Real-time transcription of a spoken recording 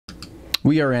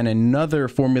We are in another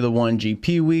Formula One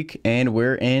GP week, and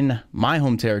we're in my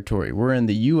home territory. We're in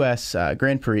the U.S.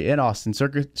 Grand Prix in Austin,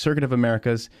 Circuit of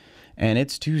Americas, and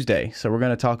it's Tuesday. So we're going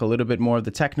to talk a little bit more of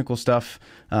the technical stuff.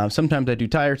 Sometimes I do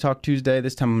Tire Talk Tuesday.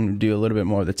 This time I'm going to do a little bit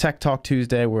more of the Tech Talk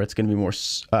Tuesday, where it's going to be more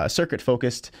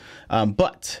circuit-focused.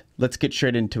 But let's get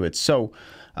straight into it. So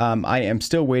I am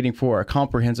still waiting for a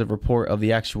comprehensive report of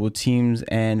the actual teams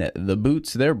and the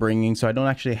boots they're bringing. So I don't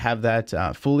actually have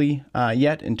that fully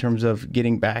yet in terms of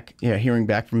getting back, hearing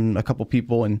back from a couple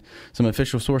people and some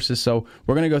official sources. So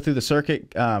we're going to go through the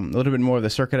circuit, a little bit more of the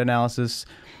circuit analysis.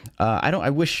 I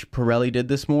wish Pirelli did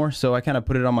this more. So I kind of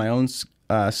put it on my own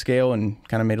scale and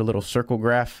kind of made a little circle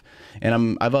graph,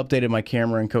 and I've updated my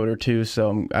camera encoder too,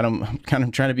 so I'm kind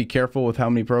of trying to be careful with how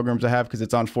many programs I have because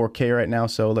it's on 4K right now.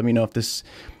 So let me know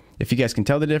if you guys can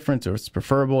tell the difference or it's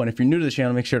preferable. And if you're new to the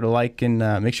channel, make sure to like and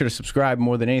make sure to subscribe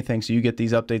more than anything so you get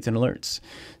these updates and alerts.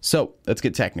 So let's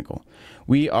get technical.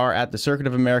 We are at the Circuit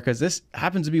of Americas. This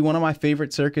happens to be one of my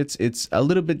favorite circuits. It's a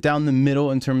little bit down the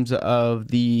middle in terms of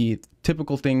the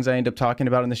typical things I end up talking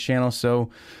about on this channel.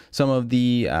 So some of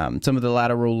the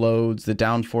lateral loads, the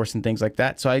downforce, and things like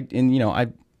that. So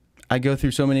I go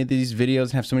through so many of these videos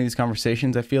and have so many of these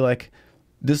conversations. I feel like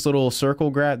these little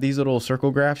circle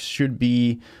graphs should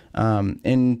be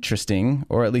interesting,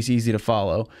 or at least easy to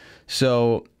follow.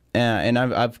 So and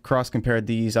I've cross-compared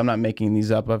these. I'm not making these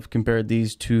up. I've compared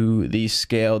these to the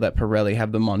scale that Pirelli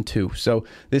have them on too. So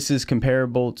this is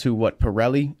comparable to what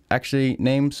Pirelli actually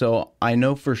named. So I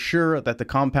know for sure that the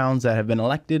compounds that have been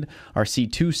elected are C2,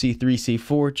 C3,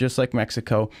 C4, just like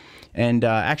Mexico. And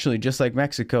actually, just like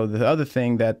Mexico, the other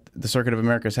thing that the Circuit of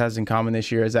Americas has in common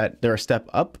this year is that they're a step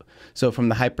up. So from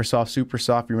the Hypersoft,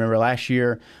 Supersoft, you remember last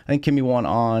year, I think Kimi won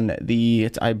on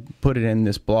I put it in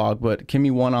this blog, but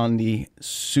Kimi won on the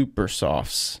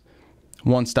Supersofts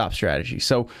one-stop strategy.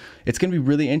 So it's going to be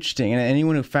really interesting. And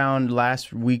anyone who found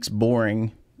last week's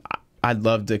boring,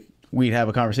 we'd have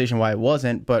a conversation why it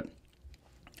wasn't, but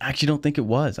I actually don't think it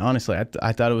was, honestly.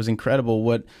 I thought it was incredible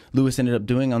what Lewis ended up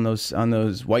doing on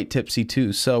those white tip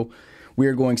C2s. So we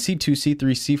are going C2, C3,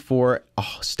 C4 a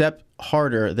step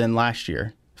harder than last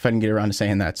year, if I can get around to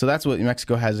saying that. So that's what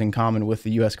Mexico has in common with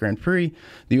the U.S. Grand Prix.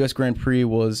 The U.S. Grand Prix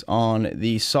was on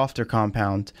the softer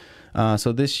compound.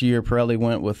 So this year, Pirelli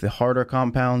went with the harder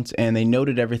compounds, and they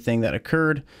noted everything that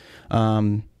occurred.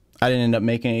 I didn't end up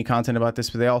making any content about this,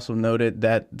 but they also noted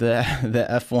that the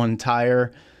F1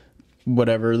 tire,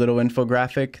 whatever little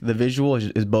infographic, the visual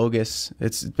is bogus.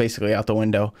 It's basically out the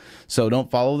window. So don't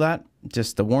follow that.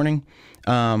 Just a warning.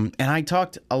 And I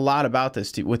talked a lot about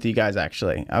this with you guys,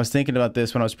 actually. I was thinking about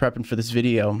this when I was prepping for this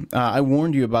video. I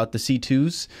warned you about the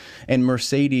C2s and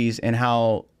Mercedes and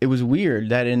how it was weird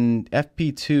that in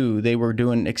FP2 they were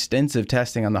doing extensive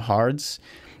testing on the hards.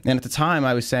 And at the time,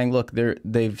 I was saying, look,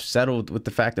 they've settled with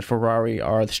the fact that Ferrari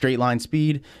are the straight line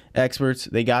speed experts.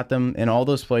 They got them in all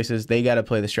those places. They got to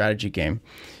play the strategy game.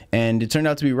 And it turned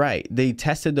out to be right. They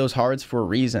tested those hards for a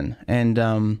reason. And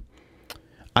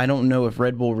I don't know if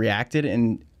Red Bull reacted,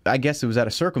 and I guess it was out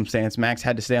of circumstance. Max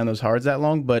had to stay on those hards that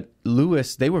long, but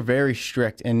Lewis, they were very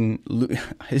strict, and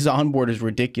his onboard is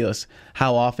ridiculous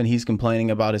how often he's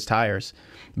complaining about his tires.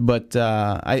 But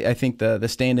I think the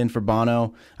stand-in for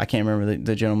Bono, I can't remember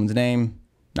the gentleman's name.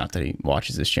 Not that he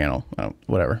watches this channel,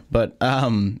 whatever. But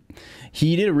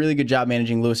he did a really good job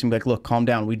managing Lewis and be like, look, calm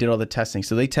down. We did all the testing.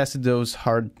 So they tested those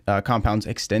hard compounds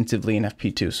extensively in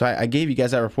FP2. So I gave you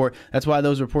guys that report. That's why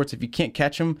those reports, if you can't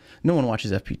catch them, no one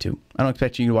watches FP2. I don't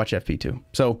expect you to watch FP2.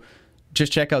 So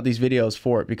just check out these videos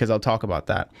for it because I'll talk about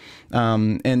that.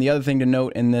 And the other thing to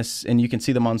note in this, and you can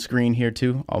see them on screen here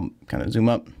too. I'll kind of zoom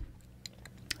up.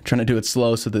 I'm trying to do it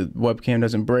slow so the webcam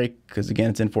doesn't break because,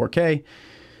 again, it's in 4K.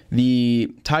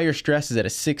 The tire stress is at a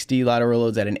 60, lateral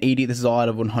loads at an 80. This is all out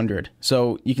of 100.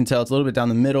 So you can tell it's a little bit down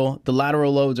the middle. The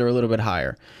lateral loads are a little bit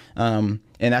higher. And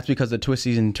that's because of the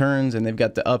twisties and turns, and they've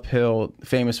got the uphill,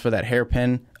 famous for that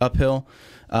hairpin uphill.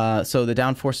 So the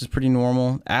downforce is pretty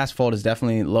normal. Asphalt is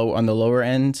definitely low on the lower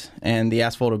end, and the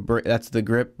asphalt, that's the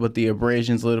grip, but the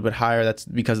abrasion's a little bit higher. That's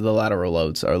because of the lateral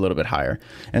loads are a little bit higher.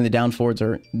 And the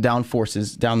downforce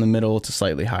is down the middle to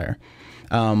slightly higher.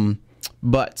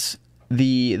 But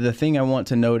the thing I want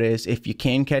to note is if you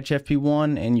can catch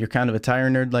FP1 and you're kind of a tire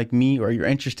nerd like me, or you're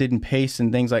interested in pace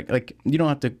and things like you don't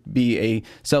have to be a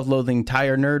self-loathing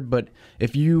tire nerd, but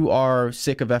if you are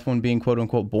sick of F1 being quote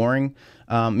unquote boring,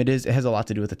 it has a lot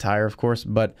to do with the tire, of course,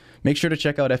 but make sure to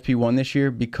check out FP1 this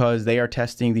year because they are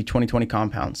testing the 2020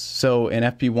 compounds. So in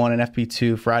FP1 and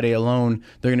FP2 Friday alone,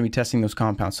 they're going to be testing those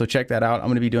compounds. So check that out. I'm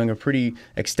going to be doing a pretty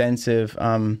extensive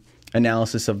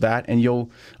analysis of that, and you'll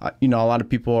a lot of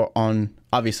people are on,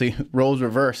 obviously, roles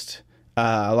reversed.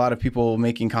 a lot of people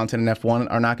making content in F1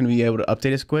 are not going to be able to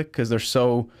update as quick because they're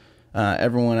so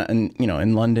everyone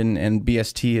in London and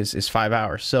BST is 5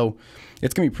 hours, so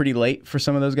it's gonna be pretty late for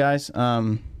some of those guys.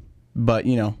 But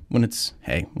when it's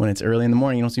early in the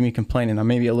morning, you don't see me complaining. I'm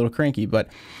maybe a little cranky, but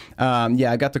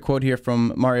yeah, I got the quote here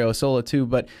from Mario Sola too.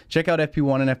 But check out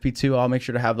FP1 and FP2. I'll make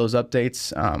sure to have those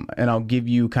updates, and I'll give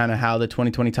you kind of how the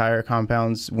 2020 tire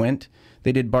compounds went.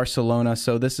 They did Barcelona,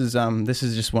 so this is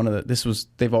just one of the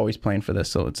they've always planned for this,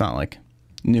 so it's not like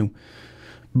new.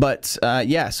 But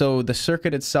yeah, so the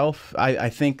circuit itself, I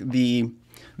think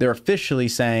they're officially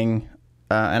saying,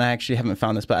 and I actually haven't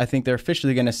found this, but I think they're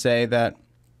officially going to say that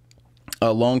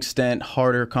a long stent,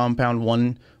 harder compound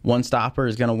one stopper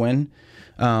is going to win,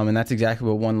 and that's exactly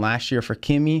what won last year for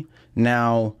Kimi.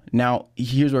 Now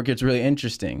here's where it gets really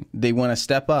interesting. They want to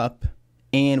step up,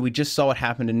 and we just saw what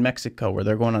happened in Mexico where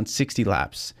they're going on 60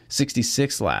 laps,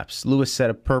 66 laps. Lewis set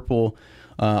a purple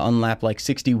on lap like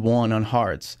 61 on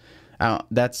hards.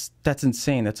 That's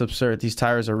insane. That's absurd. These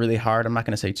tires are really hard. I'm not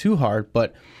going to say too hard,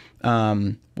 but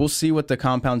we'll see what the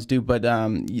compounds do. But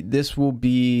this will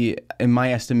be, in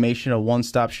my estimation, a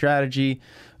one-stop strategy,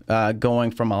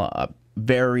 going from a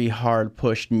very hard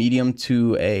pushed medium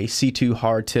to a C2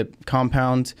 hard tip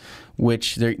compound,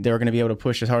 which they're going to be able to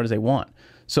push as hard as they want.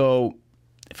 So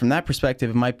from that perspective,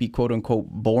 it might be quote unquote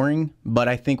boring, but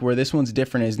I think where this one's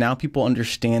different is now people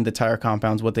understand the tire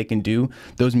compounds, what they can do.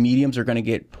 Those mediums are going to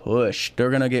get pushed. They're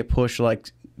going to get pushed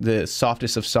like the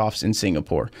softest of softs in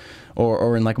Singapore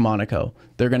or in like Monaco.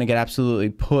 They're going to get absolutely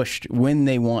pushed when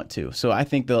they want to. So I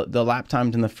think the lap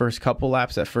times in the first couple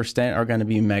laps, that first stint, are going to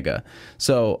be mega.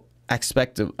 So I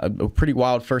expect a pretty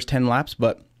wild first 10 laps,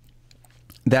 but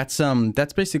that's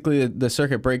basically the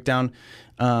circuit breakdown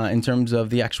in terms of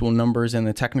the actual numbers and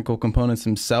the technical components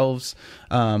themselves.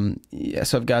 Yeah,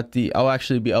 so I'll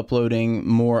actually be uploading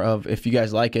more of, if you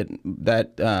guys like it,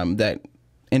 that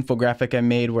infographic I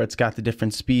made where it's got the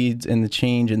different speeds and the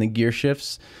change and the gear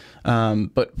shifts.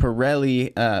 But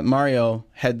Pirelli, Mario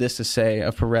had this to say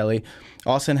of Pirelli: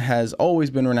 Austin has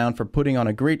always been renowned for putting on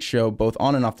a great show both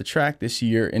on and off the track. This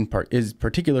year is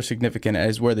particularly significant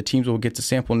as where the teams will get to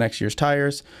sample next year's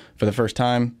tires for the first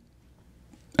time.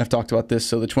 I've talked about this.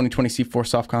 So the 2020 C4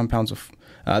 soft compounds,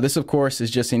 this of course is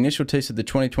just the initial taste of the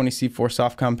 2020 C4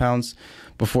 soft compounds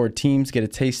before teams get a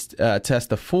test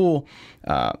the full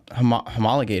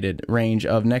homologated range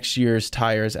of next year's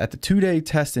tires at the 2-day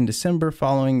test in December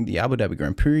following the Abu Dhabi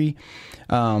Grand Prix.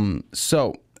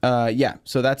 Yeah,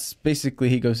 so that's basically,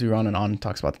 he goes through on and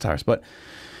talks about the tires, but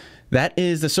that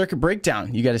is the circuit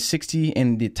breakdown. You got a 60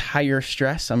 in the tire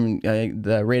stress.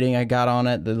 The rating I got on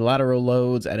it, the lateral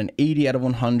loads at an 80 out of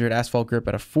 100, asphalt grip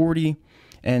at a 40,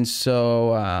 and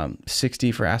so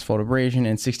 60 for asphalt abrasion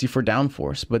and 60 for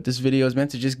downforce. But this video is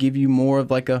meant to just give you more of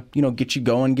like a, get you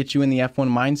going, get you in the F1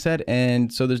 mindset,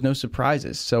 and so there's no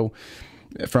surprises. So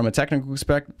from a technical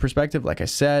perspective, like I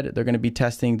said, they're going to be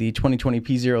testing the 2020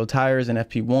 P0 tires in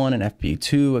FP1 and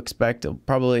FP2. Expect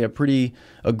probably a pretty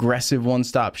aggressive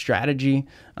one-stop strategy,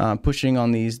 pushing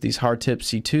on these hard tip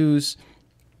C2s.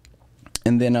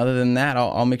 And then other than that,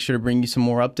 I'll make sure to bring you some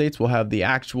more updates. We'll have the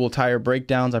actual tire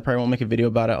breakdowns. I probably won't make a video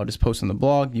about it. I'll just post on the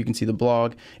blog. You can see the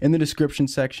blog in the description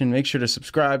section. Make sure to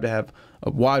subscribe to have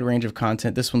a wide range of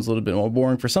content. This one's a little bit more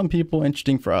boring for some people,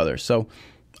 interesting for others. So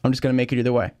I'm just going to make it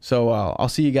either way. So I'll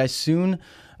see you guys soon.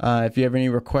 If you have any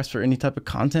requests for any type of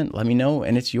content, let me know,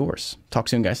 and it's yours. Talk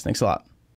soon, guys. Thanks a lot.